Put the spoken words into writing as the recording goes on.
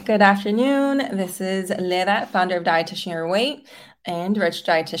Good afternoon. This is Lera, founder of Dietitian Your Weight and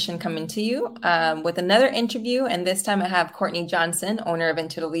Registered Dietitian coming to you with another interview. And this time I have Kourtney Johnson, owner of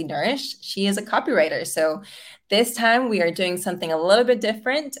Intuitively Nourished. She is a copywriter. So this time we are doing something a little bit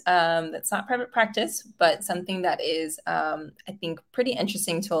different. That's not private practice, but something that is, I think, pretty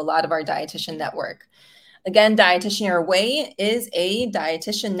interesting to a lot of our dietitian network. Again, Dietitian Your Way is a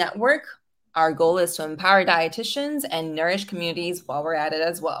dietitian network. Our goal is to empower dietitians and nourish communities while we're at it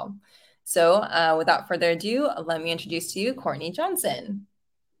as well. So without further ado, let me introduce to you Kourtney Johnson.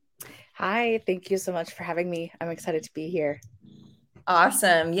 Hi, thank you so much for having me. I'm excited to be here.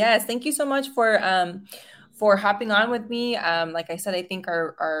 Awesome. Yes, thank you so much for hopping on with me. Like I said, I think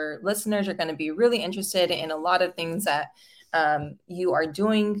our listeners are going to be really interested in a lot of things that you are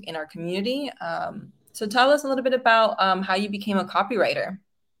doing in our community. So tell us a little bit about how you became a copywriter.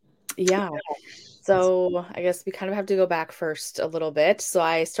 Yeah. So I guess we kind of have to go back first a little bit. So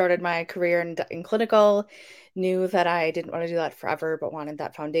I started my career in clinical, knew that I didn't want to do that forever, but wanted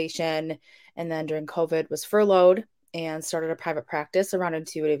that foundation. And then during COVID was furloughed and started a private practice around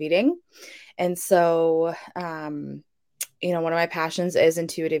intuitive eating. And so, one of my passions is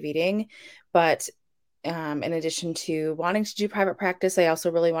intuitive eating, but in addition to wanting to do private practice, I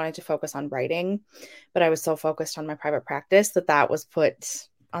also really wanted to focus on writing, but I was so focused on my private practice that was put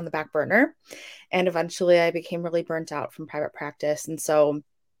on the back burner. And eventually I became really burnt out from private practice. And so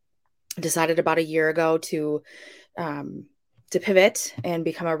I decided about a year ago to pivot and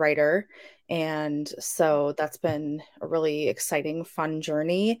become a writer. And so that's been a really exciting, fun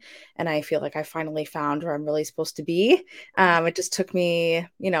journey. And I feel like I finally found where I'm really supposed to be. It just took me,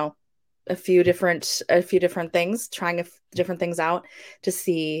 a few different things, trying different things out to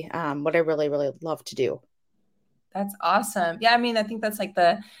see what I really, really love to do. That's awesome. Yeah, I mean, I think that's like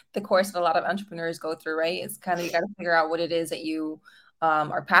the course that a lot of entrepreneurs go through, right? It's kind of you got to figure out what it is that you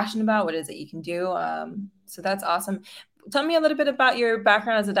are passionate about, what it is that you can do. So that's awesome. Tell me a little bit about your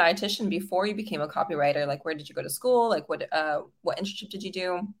background as a dietitian before you became a copywriter. Like, where did you go to school? Like, what internship did you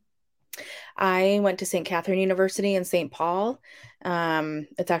do? I went to St. Catherine University in St. Paul.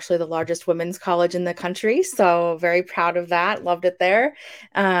 It's actually the largest women's college in the country, so very proud of that. Loved it there.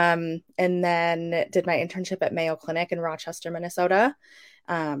 And then did my internship at Mayo Clinic in Rochester, Minnesota.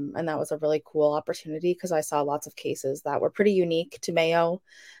 And that was a really cool opportunity because I saw lots of cases that were pretty unique to Mayo.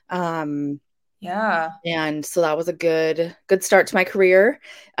 Um, Yeah. and so that was a good start to my career.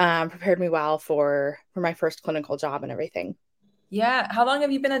 Prepared me well for my first clinical job and everything. Yeah. How long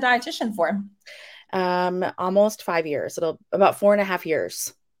have you been a dietitian for? Almost 5 years. It'll about 4.5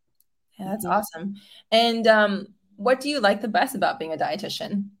 years. Yeah, that's Mhm. awesome. And what do you like the best about being a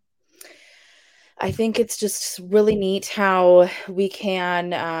dietitian? I think it's just really neat how we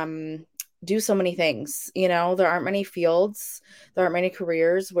can do so many things. There aren't many fields, there aren't many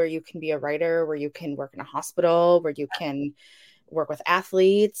careers where you can be a writer, where you can work in a hospital, where you can work with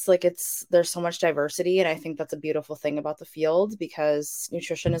athletes. Like there's so much diversity. And I think that's a beautiful thing about the field because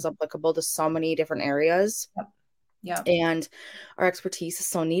nutrition is applicable to so many different areas. Yep. Yeah. And our expertise is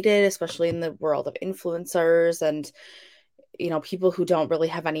so needed, especially in the world of influencers and people who don't really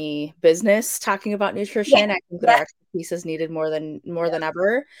have any business talking about Yeah. nutrition. I think that Yeah. our expertise is needed more than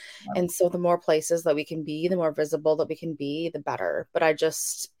ever. Yeah. And so the more places that we can be, the more visible that we can be, the better. But I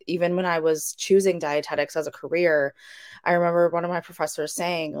just, even when I was choosing dietetics as a career, I remember one of my professors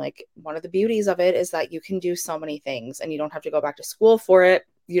saying, like, one of the beauties of it is that you can do so many things and you don't have to go back to school for it.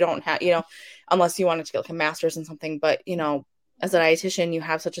 You don't have, unless you wanted to get like a master's in something, but as a dietitian, you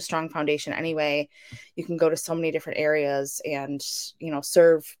have such a strong foundation anyway. You can go to so many different areas and,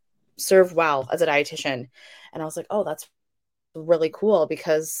 serve well as a dietitian. And I was like, oh, that's really cool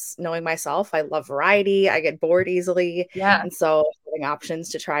because knowing myself, I love variety. I get bored easily. Yeah. And so having options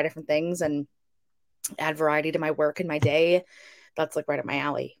to try different things and add variety to my work and my day, that's like right up my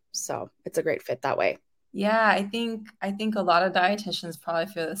alley. So it's a great fit that way. Yeah, I think a lot of dietitians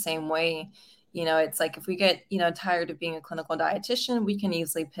probably feel the same way. It's like if we get, tired of being a clinical dietitian, we can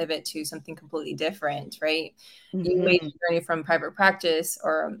easily pivot to something completely different, right? You made Mm-hmm. the journey from private practice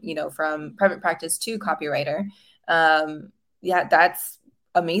or, from private practice to copywriter. Yeah, that's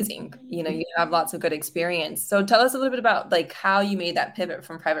amazing. You have lots of good experience. So tell us a little bit about like how you made that pivot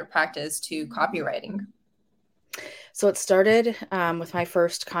from private practice to copywriting. So it started with my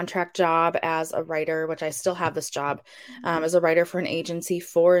first contract job as a writer, which I still have this job as a writer for an agency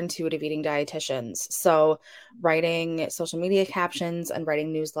for intuitive eating dietitians. So writing social media captions and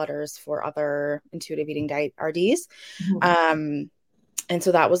writing newsletters for other intuitive eating diet RDs. Mhm. Um, and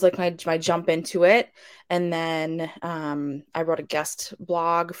so that was like my jump into it. And then I wrote a guest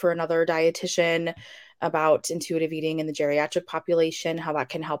blog for another dietitian about intuitive eating in the geriatric population, how that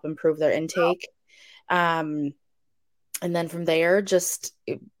can help improve their intake. Um, and then from there, just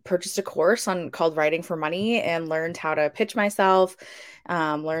purchased a course called Writing for Money and learned how to pitch myself,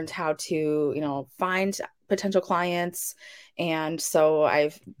 learned how to, find potential clients. And so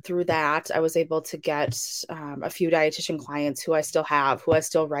through that, I was able to get a few dietitian clients who I still have, who I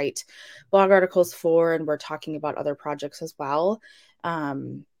still write blog articles for, and we're talking about other projects as well.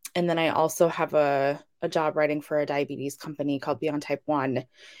 And then I also have a job writing for a diabetes company called Beyond Type 1,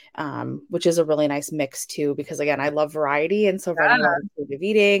 which is a really nice mix too, because again, I love variety. And so writing about intuitive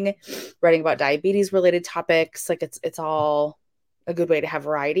eating, writing about diabetes related topics, like it's all a good way to have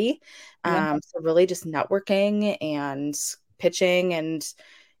variety. Yeah. So really just networking and pitching and,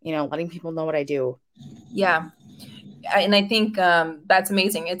 letting people know what I do. Yeah. And I think that's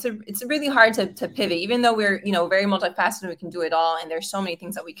amazing. It's really hard to pivot, even though we're very multifaceted. We can do it all, and there's so many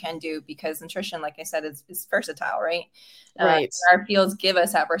things that we can do because nutrition, like I said, is versatile, right? Right. Our fields give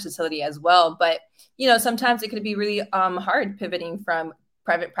us that versatility as well. But sometimes it could be really hard pivoting from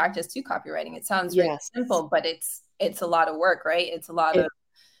private practice to copywriting. It sounds really Yes. simple, but it's a lot of work, right? It's a lot of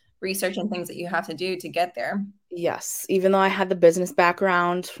research and things that you have to do to get there. Yes. Even though I had the business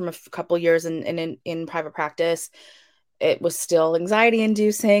background from a couple years in private practice, it was still anxiety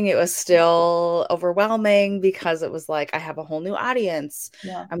inducing. It was still overwhelming because it was like, I have a whole new audience.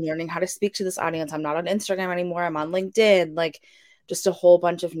 Yeah. I'm learning how to speak to this audience. I'm not on Instagram anymore. I'm on LinkedIn, like just a whole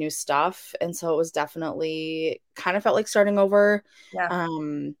bunch of new stuff. And so it was definitely kind of felt like starting over. Yeah.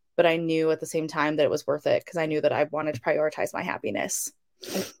 But I knew at the same time that it was worth it because I knew that I wanted to prioritize my happiness.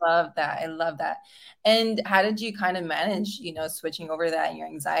 I love that. I love that. And how did you kind of manage, switching over that and your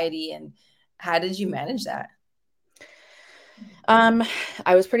anxiety, and how did you manage that?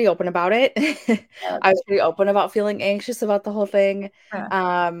 I was pretty open about it. Yeah. I was pretty open about feeling anxious about the whole thing.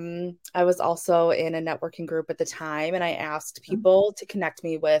 Yeah. I was also in a networking group at the time, and I asked people to connect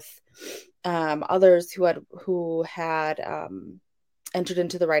me with others who had entered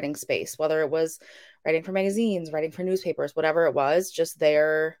into the writing space, whether it was writing for magazines, writing for newspapers, whatever it was, just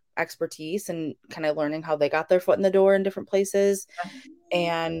their expertise and kind of learning how they got their foot in the door in different places.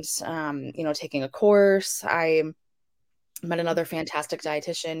 And taking a course. I met another fantastic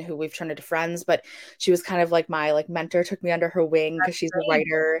dietitian who we've turned into friends, but she was kind of like my mentor, took me under her wing because she's a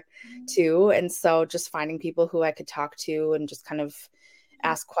writer too. And so just finding people who I could talk to and just kind of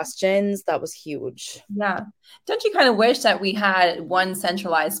ask questions, that was huge. Yeah. Don't you kind of wish that we had one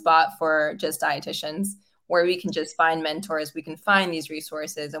centralized spot for just dietitians where we can just find mentors, we can find these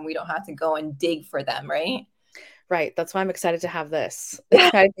resources, and we don't have to go and dig for them, right? Right. That's why I'm excited to have this.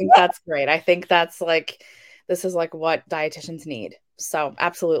 I think that's great. I think this is like what dietitians need. So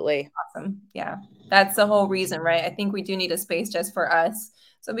absolutely. Awesome. Yeah. That's the whole reason, right? I think we do need a space just for us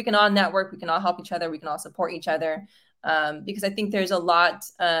so we can all network, we can all help each other, we can all support each other. Because I think there's a lot,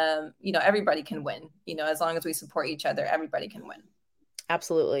 everybody can win, as long as we support each other, everybody can win.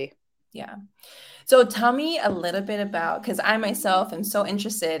 Absolutely. Yeah. So tell me a little bit about, because I myself am so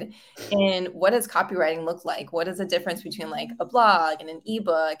interested in what does copywriting look like? What is the difference between like a blog and an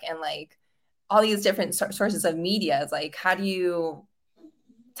ebook and like all these different sources of media? It's like, how do you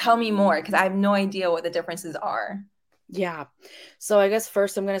tell me more? Because I have no idea what the differences are. Yeah. So I guess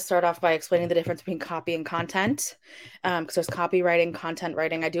first I'm going to start off by explaining the difference between copy and content. Because there's copywriting, content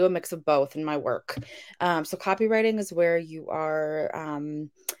writing. I do a mix of both in my work. So copywriting is where you are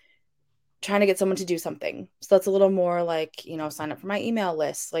trying to get someone to do something. So that's a little more like, sign up for my email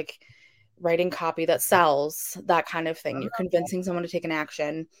list, like writing copy that sells, that kind of thing. You're convincing someone to take an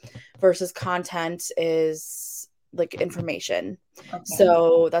action versus content is like information. Okay.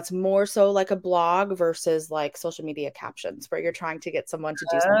 So that's more so like a blog versus like social media captions where you're trying to get someone to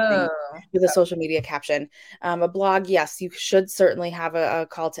do something with a social media caption. A blog, yes, you should certainly have a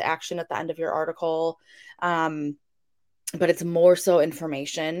call to action at the end of your article. But it's more so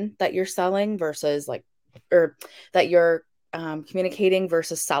information that you're selling versus or that you're communicating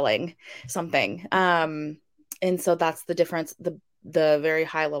versus selling something. And so that's the difference, the very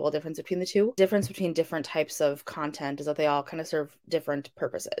high level difference between the two. Difference between different types of content is that they all kind of serve different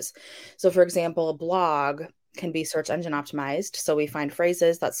purposes. So for example, a blog can be search engine optimized. So we find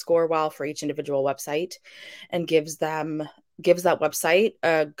phrases that score well for each individual website and gives that website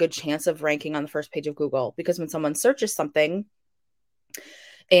a good chance of ranking on the first page of Google. Because when someone searches something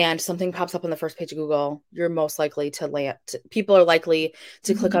and something pops up on the first page of Google, you're most likely to land. People are likely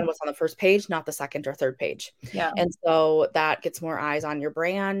to click on what's on the first page, not the second or third page. Yeah. And so that gets more eyes on your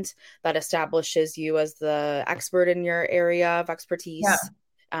brand. That establishes you as the expert in your area of expertise.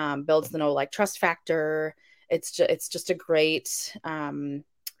 Yeah. Builds the know, like, trust factor. It's just a great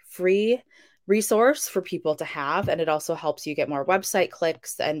free resource for people to have. And it also helps you get more website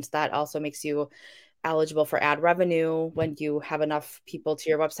clicks. And that also makes you eligible for ad revenue when you have enough people to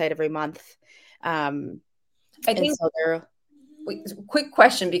your website every month. Um, I and think so they're, quick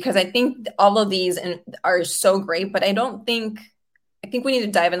question, because I think all of these are so great, but I think we need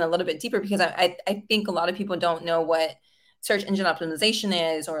to dive in a little bit deeper, because I think a lot of people don't know what search engine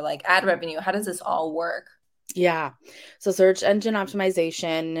optimization is, or like ad revenue. How does this all work? yeah. So search engine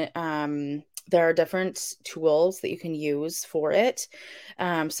optimization, there are different tools that you can use for it.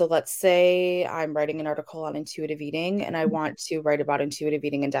 So let's say I'm writing an article on intuitive eating and I want to write about intuitive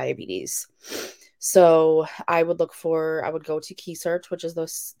eating and diabetes. So I would go to Key Search, which is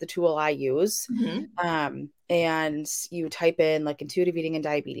the tool I use. Mhm. And you type in like intuitive eating and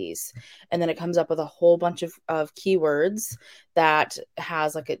diabetes, and then it comes up with a whole bunch of keywords that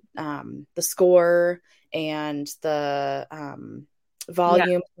has like the score and the Yeah,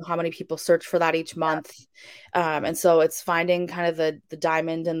 volume, how many people search for that each month. And so it's finding kind of the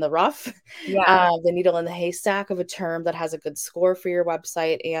diamond in the rough, yeah, the needle in the haystack of a term that has a good score for your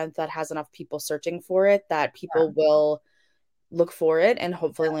website and that has enough people searching for it that people yeah. will look for it and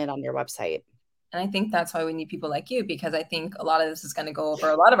hopefully land on your website. And I think that's why we need people like you, because I think a lot of this is going to go over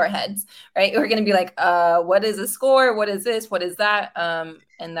a lot of our heads, right? We're going to be like, what is a score? What is this? What is that?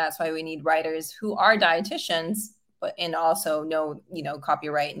 And that's why we need writers who are dietitians, but and also know,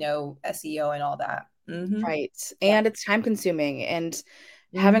 copyright, know SEO and all that. Right. Yeah. And it's time consuming. And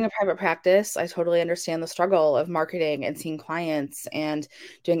Mhm. having a private practice, I totally understand the struggle of marketing and seeing clients and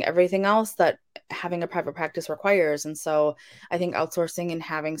doing everything else that having a private practice requires. And so I think outsourcing and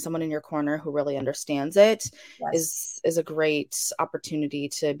having someone in your corner who really understands it Yes. is a great opportunity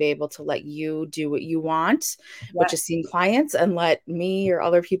to be able to let you do what you want, which Yes. is seeing clients, and let me or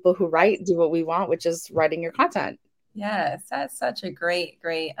other people who write do what we want, which is writing your content. Yes. That's such a great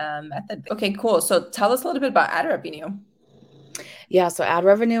method. Okay, cool. So tell us a little bit about ad revenue. Yeah, so ad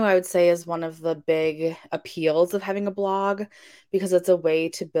revenue, I would say, is one of the big appeals of having a blog because it's a way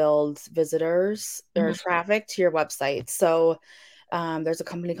to build visitors or Mhm. traffic to your website. So there's a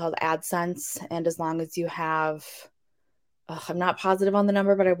company called AdSense, and as long as you have, I'm not positive on the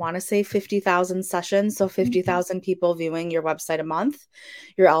number, but I want to say 50,000 sessions, so 50,000 people viewing your website a month,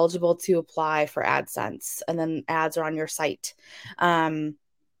 you're eligible to apply for AdSense, and then ads are on your site. Um,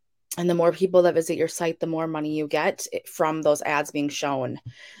 and the more people that visit your site, the more money you get from those ads being shown.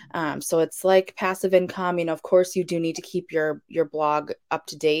 So it's like passive income. Of course, you do need to keep your blog up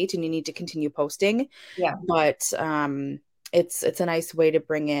to date, and you need to continue posting. Yeah. But it's a nice way to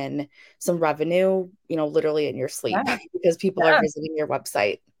bring in some revenue, literally in your sleep Yeah. because people are Yeah. visiting your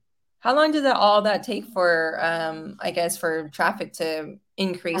website. How long did all that take for, I guess, for traffic to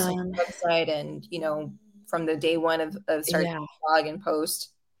increase on Um, your website, and, from the day one of starting yeah, to blog and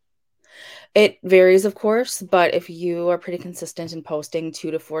post? it varies, of course, but if you are pretty consistent in posting 2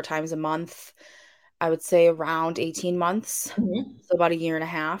 to 4 times a month, I would say around 18 months. Mhm. So about a year and a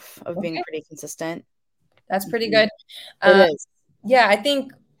half of being Okay, pretty consistent. that's pretty Mhm. good. It Uh, is. yeah, I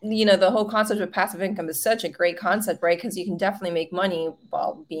think, the whole concept of passive income is such a great concept, right? Because you can definitely make money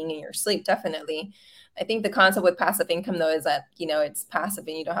while being in your sleep, definitely. I think the concept with passive income, though, is that, it's passive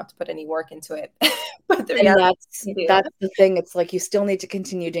and you don't have to put any work into it. But the And reality that's is you do. that's the thing. It's like you still need to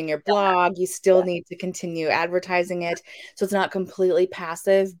continue doing your blog. You still need to continue advertising it. So it's not completely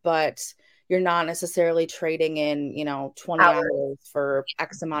passive, but you're not necessarily trading in, 20 Hours. hours for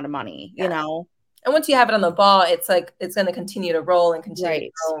X amount of money, Yeah. And once you have it on the ball, it's like it's going to continue to roll and continue to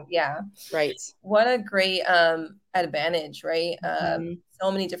Right. grow. Yeah. Right. What a great advantage, right? Mhm.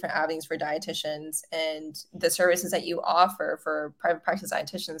 So many different avenues for dietitians, and the services that you offer for private practice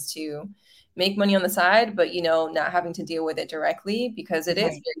dietitians to make money on the side, but not having to deal with it directly, because it is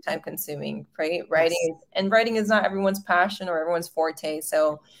Right. very time consuming, right? Yes. Writing is not everyone's passion or everyone's forte.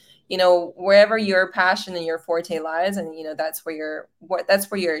 So, wherever your passion and your forte lies, and that's where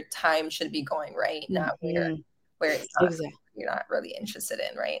your time should be going, right? Not Mhm. where it's not Exactly. you're not really interested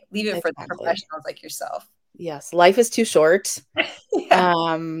in, right? Leave it for the Exactly. professionals like yourself. Yes. Life is too short. Yeah.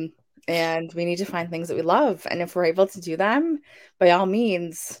 Um, and we need to find things that we love. And if we're able to do them, by all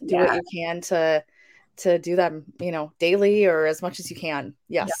means, do what Yeah. you can to do them, daily or as much as you can.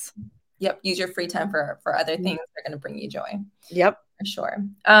 Yep. Yes. Yep. Use your free time for other Mm. things that are going to bring you joy, Yep. for sure.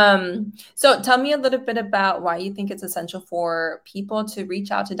 So tell me a little bit about why you think it's essential for people to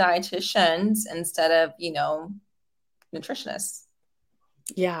reach out to dietitians instead of, nutritionists.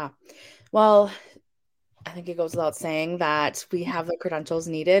 Yeah. Well, I think it goes without saying that we have the credentials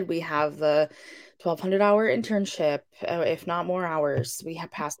needed. We have the 1,200-hour internship, if not more hours. We have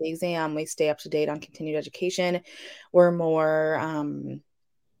passed the exam. We stay up to date on continued education. We're more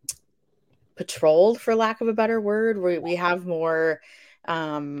patrolled, for lack of a better word. We have more,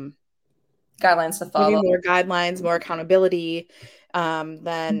 um, Guidelines to maybe follow. more guidelines, more accountability,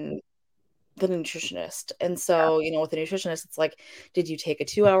 than the nutritionist. And so, with a nutritionist, it's like, did you take a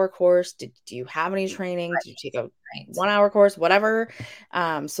 2-hour course? Do you have any training? Did you take a Right. 1-hour course? Whatever.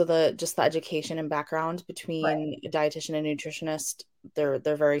 So the education and background Right. between a dietitian and nutritionist, they're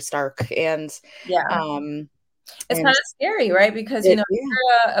very stark. And Yeah. um It's kind and of scary, right? Because, yeah,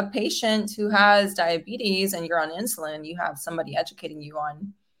 you're a patient who has diabetes and you're on insulin, you have somebody educating you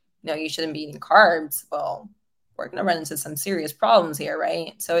on, you shouldn't be eating carbs. Well, we're going to run into some serious problems here,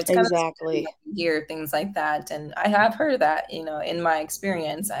 right? So it's kind of scary exactly. when you hear things like that. And I have heard that, in my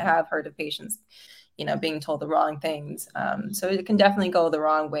experience, I have heard of patients, being told the wrong things. So it can definitely go the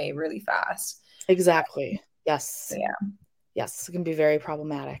wrong way really fast. Exactly. So Yes. yeah. Yes, it can be very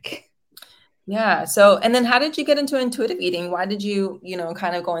problematic. Yeah. So, and then how did you get into intuitive eating? Why did you,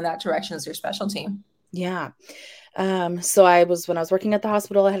 kind of go in that direction as your specialty? Yeah. So when I was working at the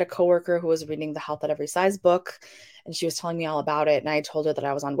hospital, I had a coworker who was reading the Health at Every Size book, and she was telling me all about it. And I told her that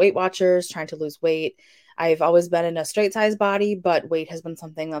I was on Weight Watchers trying to lose weight. I've always been in a straight size body, but weight has been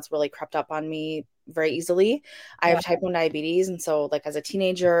something that's really crept up on me very easily. I Yeah. have type 1 diabetes. And so, like, as a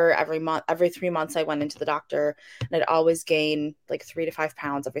teenager, every 3 months, I went into the doctor, and I'd always gain like 3 to 5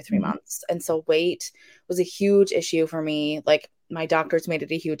 pounds every three Mhm. months. And so, weight was a huge issue for me. Like, my doctors made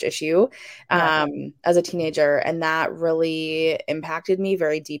it a huge issue, Yeah. as a teenager, and that really impacted me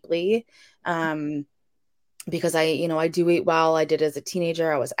very deeply. Um, because I do eat well. I did as a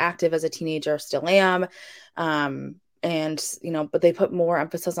teenager. I was active as a teenager, still am. And but they put more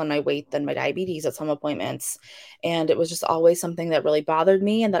emphasis on my weight than my diabetes at some appointments. And it was just always something that really bothered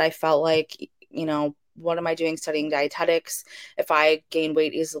me, and that I felt like, what am I doing studying dietetics? If I gain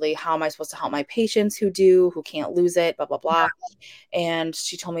weight easily, how am I supposed to help my patients who can't lose it, blah, blah, blah. And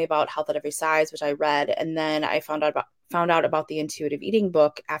she told me about Health at Every Size, which I read, and then I found out about the intuitive eating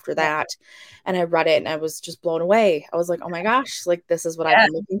book after Yeah. that, and I read it, and I was just blown away. I was like, oh my gosh, like, this is what I've Yeah.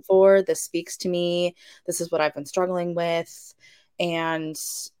 been looking for. This speaks to me. This is what I've been struggling with. And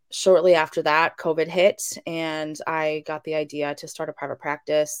shortly after that, COVID hit, and I got the idea to start a private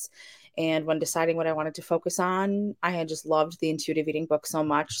practice. And when deciding what I wanted to focus on, I had just loved the intuitive eating book so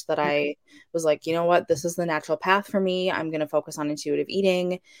much that I was like, you know what, this is the natural path for me. I'm going to focus on intuitive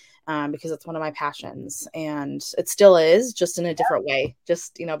eating, because it's one of my passions, and it still is, just in a different way.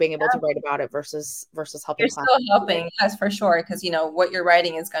 Just, being able to write about it versus You're helping clients. still helping, yes, for sure, because what you're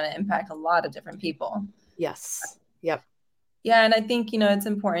writing is going to impact a lot of different people. Yes. Yep. Yeah, and I think it's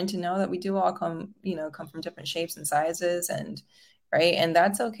important to know that we do all come from different shapes and sizes, and right, and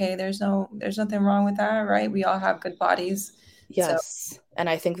that's okay. There's nothing wrong with that, right? We all have good bodies, so Yes. And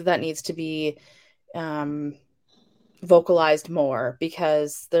I think that needs to be, um, vocalized more,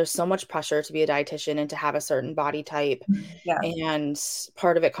 because there's so much pressure to be a dietitian and to have a certain body type. yeah, And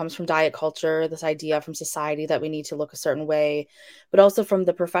part of it comes from diet culture, this idea from society that we need to look a certain way, but also from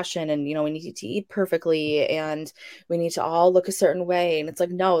the profession. And, we need to eat perfectly, and we need to all look a certain way. And it's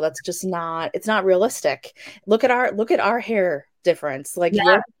like, no, that's just it's not realistic. Look at our hair difference. Like, yeah,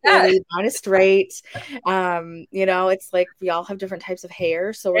 you're yeah. curly, mine is straight. It's like we all have different types of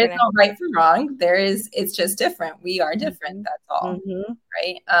hair. So we're There's going to no right from wrong. It's just different. We are have. different. That's all. Hmm.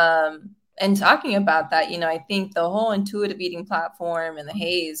 Right? And talking about that, I think the whole intuitive eating platform and the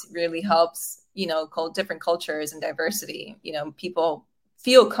Haze really helps, different cultures and diversity. People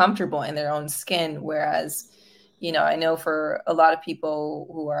feel comfortable in their own skin, whereas, I know for a lot of people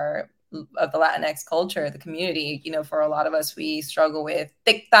who are of the Latinx culture, the community, for a lot of us, we struggle with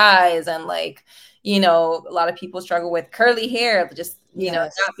thick thighs and like, a lot of people struggle with curly hair, just,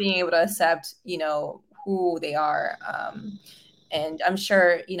 Yes, not being able to accept, who they are. And I'm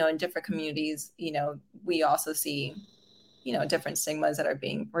sure, in different communities, we also see, different stigmas that are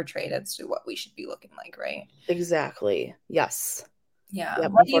being portrayed as to what we should be looking like, right? exactly. Yes. Yeah.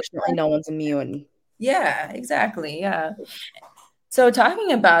 Yep. What do you, Unfortunately, no one's immune. yeah, exactly. Yeah. So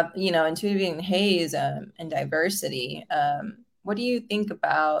talking about, intuitive haze and diversity, what do you think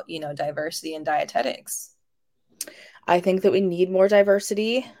about, diversity in dietetics? I think that we need more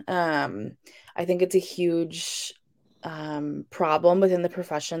diversity. I think it's a huge, problem within the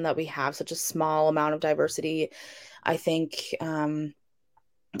profession that we have such a small amount of diversity. I think,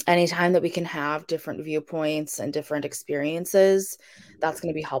 anytime that we can have different viewpoints and different experiences, that's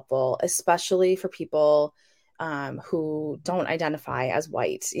going to be helpful, especially for people, who don't identify as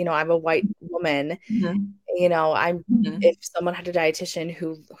white. I'm a white woman. Mhm. I'm Mhm. If someone had a dietitian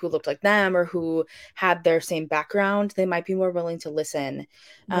who looked like them, or who had their same background, they might be more willing to listen.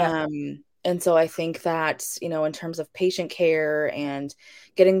 Yeah. And so I think that, in terms of patient care and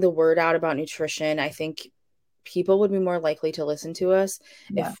getting the word out about nutrition, I think people would be more likely to listen to us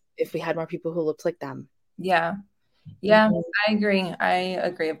Yeah. if we had more people who looked like them. Yeah. Yeah, Mhm. I agree. I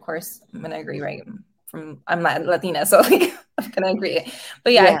agree. Of course, I'm gonna agree, right? I'm Latina, so like I'm gonna agree.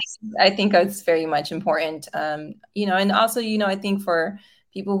 But yeah, Yes, I think it's very much important. And also, I think for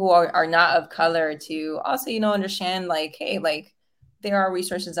people who are not of color to also, understand like, hey, like there are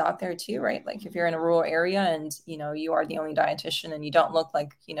resources out there too, right? Like if you're in a rural area and you are the only dietitian and you don't look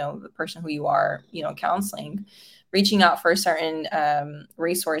like, the person who you are, counseling, reaching out for certain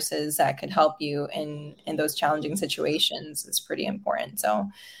resources that could help you in those challenging situations is pretty important.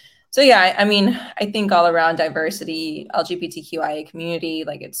 So yeah, I mean, I think all around diversity, LGBTQIA community,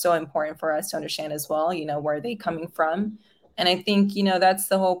 like it's so important for us to understand as well, where are they coming from. And I think, that's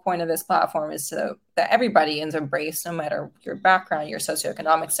the whole point of this platform is that everybody is embraced, no matter your background, your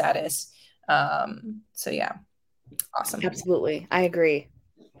socioeconomic status. So yeah, awesome. absolutely. I agree.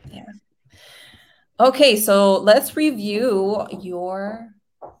 Yeah. Okay, so let's review your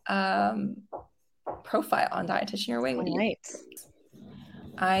um, profile on Dietitian Your Way. What do All you? right.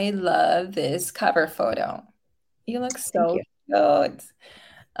 I love this cover photo. You look Thank so you. cute.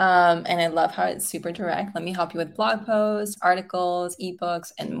 And I love how it's super direct. Let me help you with blog posts, articles,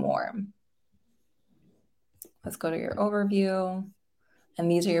 ebooks, and more. Let's go to your overview. And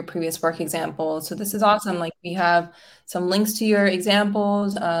these are your previous work examples. So this is awesome. Like we have some links to your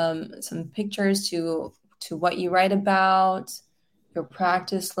examples, some pictures to what you write about, your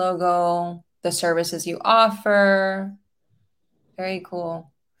practice logo, the services you offer. Very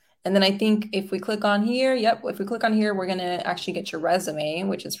cool. And then I think if we click on here, if we click on here, we're gonna actually get your resume,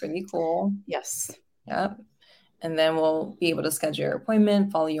 which is really cool. Yes. Yep. And then we'll be able to schedule your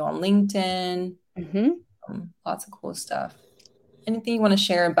appointment, follow you on LinkedIn, Hmm. lots of cool stuff. Anything you want to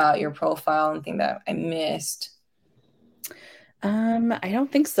share about your profile? Anything that I missed? I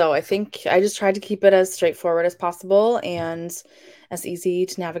don't think so. I think I just tried to keep it as straightforward as possible and as easy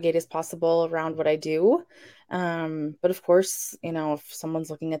to navigate as possible around what I do. But of course, if someone's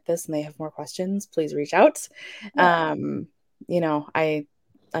looking at this and they have more questions, please reach out. Yeah. Um,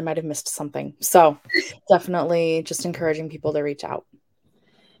 I might have missed something. So definitely just encouraging people to reach out.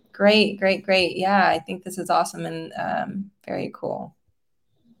 Great, great, great. Yeah, I think this is awesome and very cool.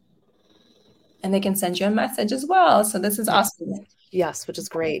 And they can send you a message as well. So this is Yes. awesome. Yes, which is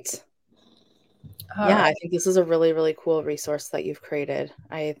great. All Yeah, right. I think this is a really, really cool resource that you've created.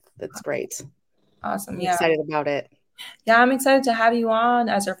 It's great. Awesome. I'm Yeah. excited about it. Yeah, I'm excited to have you on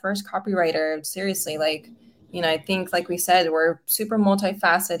as our first copywriter. Seriously, like, I think, like we said, we're super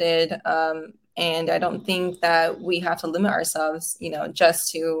multifaceted. And I don't think that we have to limit ourselves,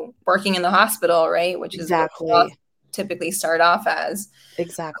 just to working in the hospital, right? Which is what we all Exactly. typically start off as.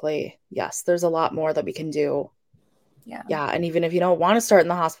 Exactly. Yes, there's a lot more that we can do. Yeah. Yeah, and even if you don't want to start in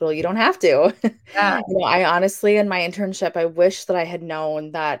the hospital, you don't have to. Yeah. I honestly, in my internship, I wish that I had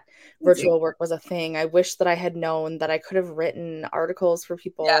known that Me too. virtual work was a thing. I wish that I had known that I could have written articles for Yeah.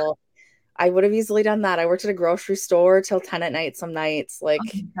 people. I would have easily done that. I worked at a grocery store till 10 at night some nights. Oh my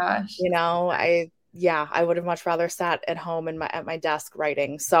gosh. I would have much rather sat at home at my desk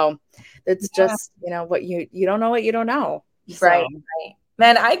writing. So it's Yeah. just, what you don't know what you don't know. Right. So Right.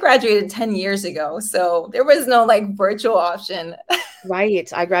 Man, I graduated 10 years ago, so there was no like virtual option.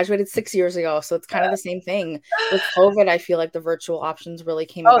 right. I graduated 6 years ago, so it's kind of the same thing. With COVID, I feel like the virtual options really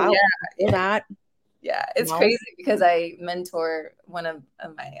came Oh about. yeah. Before Yeah. that, Yeah, you it's know? crazy because I mentor one of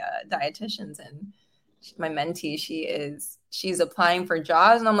my dietitians and my mentee. She's applying for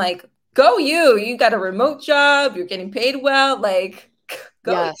jobs, and I'm like, "Go you! You got a remote job. You're getting paid well. Like,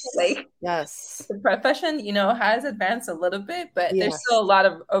 go you!" Yes. Like Yes. the profession, has advanced a little bit, but there's still Yes. a lot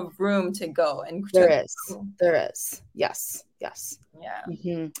of room to go and There to is. grow. There is. Yes. Yes.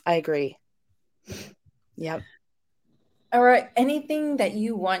 Yeah. I agree. Yep. All right. Anything that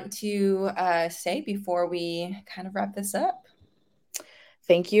you want to say before we kind of wrap this up?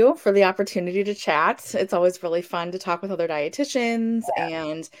 Thank you for the opportunity to chat. It's always really fun to talk with other dietitians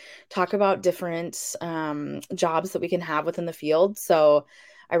and talk about different jobs that we can have within the field. So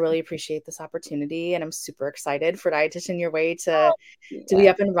I really appreciate this opportunity, and I'm super excited for Dietitian Your Way to be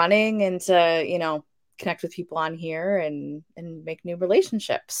Yeah. up and running and to connect with people on here and make new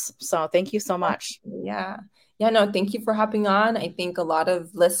relationships. So thank you so much. Yeah. Yeah, no, thank you for hopping on. I think a lot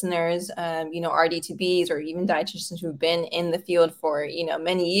of listeners, RD2Bs or even dietitians who've been in the field for,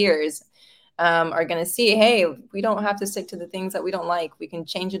 many years, are going to see, hey, we don't have to stick to the things that we don't like. We can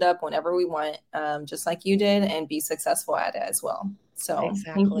change it up whenever we want, just like you did, and be successful at it as well. So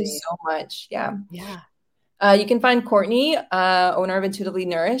thank you Exactly. so much. Yeah. Yeah. You can find Kourtney, owner of Intuitively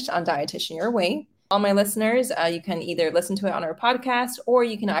Nourished, on Dietitian Your Way. All my listeners, you can either listen to it on our podcast or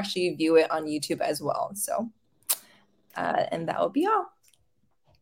you can actually view it on YouTube as well. So, and that will be all.